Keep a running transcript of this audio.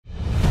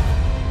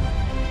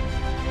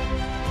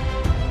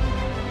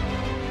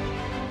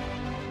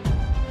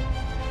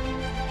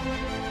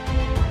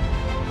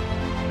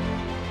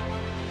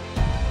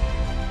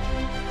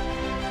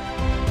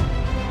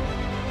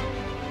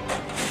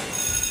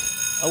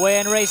away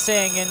and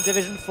racing in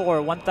Division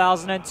 4,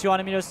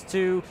 1,200 meters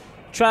to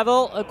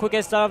travel.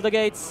 Quickest out of the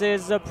gates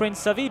is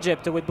Prince of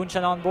Egypt with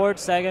Bunchan on board.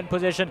 Second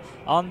position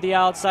on the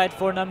outside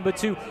for number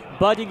 2,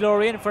 Body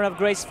Glory, in front of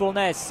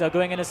Gracefulness.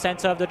 Going in the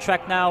center of the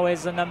track now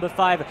is number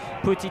 5,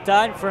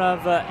 Putita, in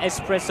front of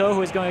Espresso,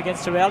 who is going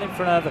against the rail, in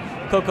front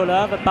of Coco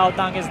Love. Pao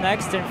Tang is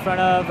next, in front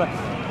of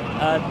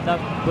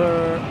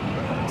number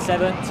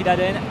 7,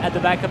 Tidadin at the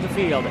back of the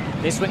field.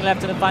 They swing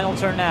left in the final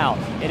turn now.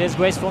 It is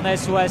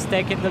Gracefulness who has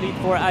taken the lead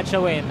for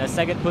Achawin. The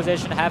second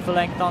position, half a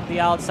length on the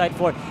outside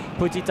for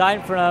Putita,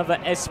 in front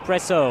of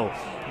Espresso.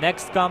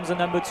 Next comes the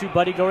number 2,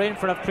 Body Glory, in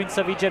front of Prince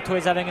of Egypt, who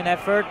is having an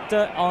effort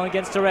on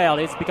against the rail.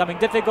 It's becoming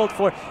difficult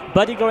for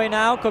Body Glory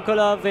now.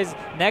 Kokolov is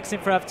next, in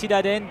front of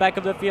Tidadin. Back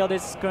of the field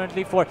is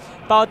currently for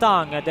Pao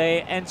Tang.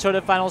 They enter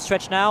the final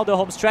stretch now, the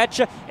home stretch.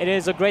 It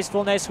is a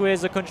Gracefulness who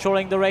is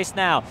controlling the race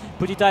now.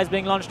 Putita is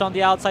being launched on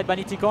the outside by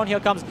Nitikon.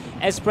 Here comes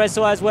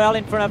Espresso as well,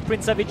 in front of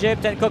Prince of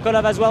Egypt, and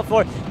Kokolov as well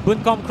for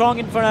Bunkom Krong,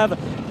 in front of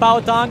Pao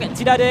Tang,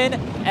 Tidadin,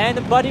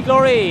 and Body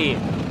Glory.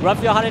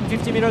 Roughly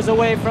 150 meters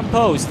away from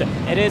post.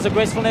 It is a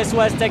Gracefulness who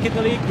has taken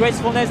the lead.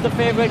 Gracefulness the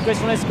favorite.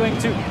 Gracefulness going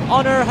to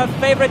honor her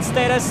favorite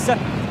status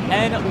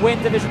and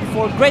win Division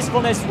 4.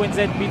 Gracefulness wins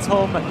it, beats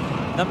home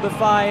number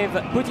 5,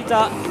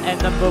 Putita,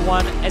 and number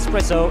 1,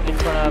 Espresso, in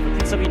front of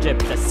Prince of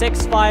Egypt.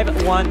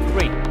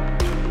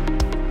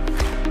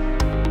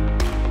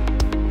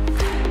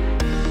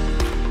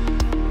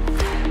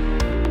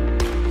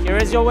 6-5-1-3. Here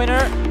is your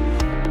winner,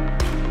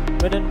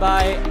 ridden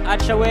by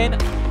Achawin,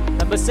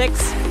 number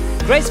 6,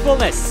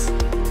 Gracefulness.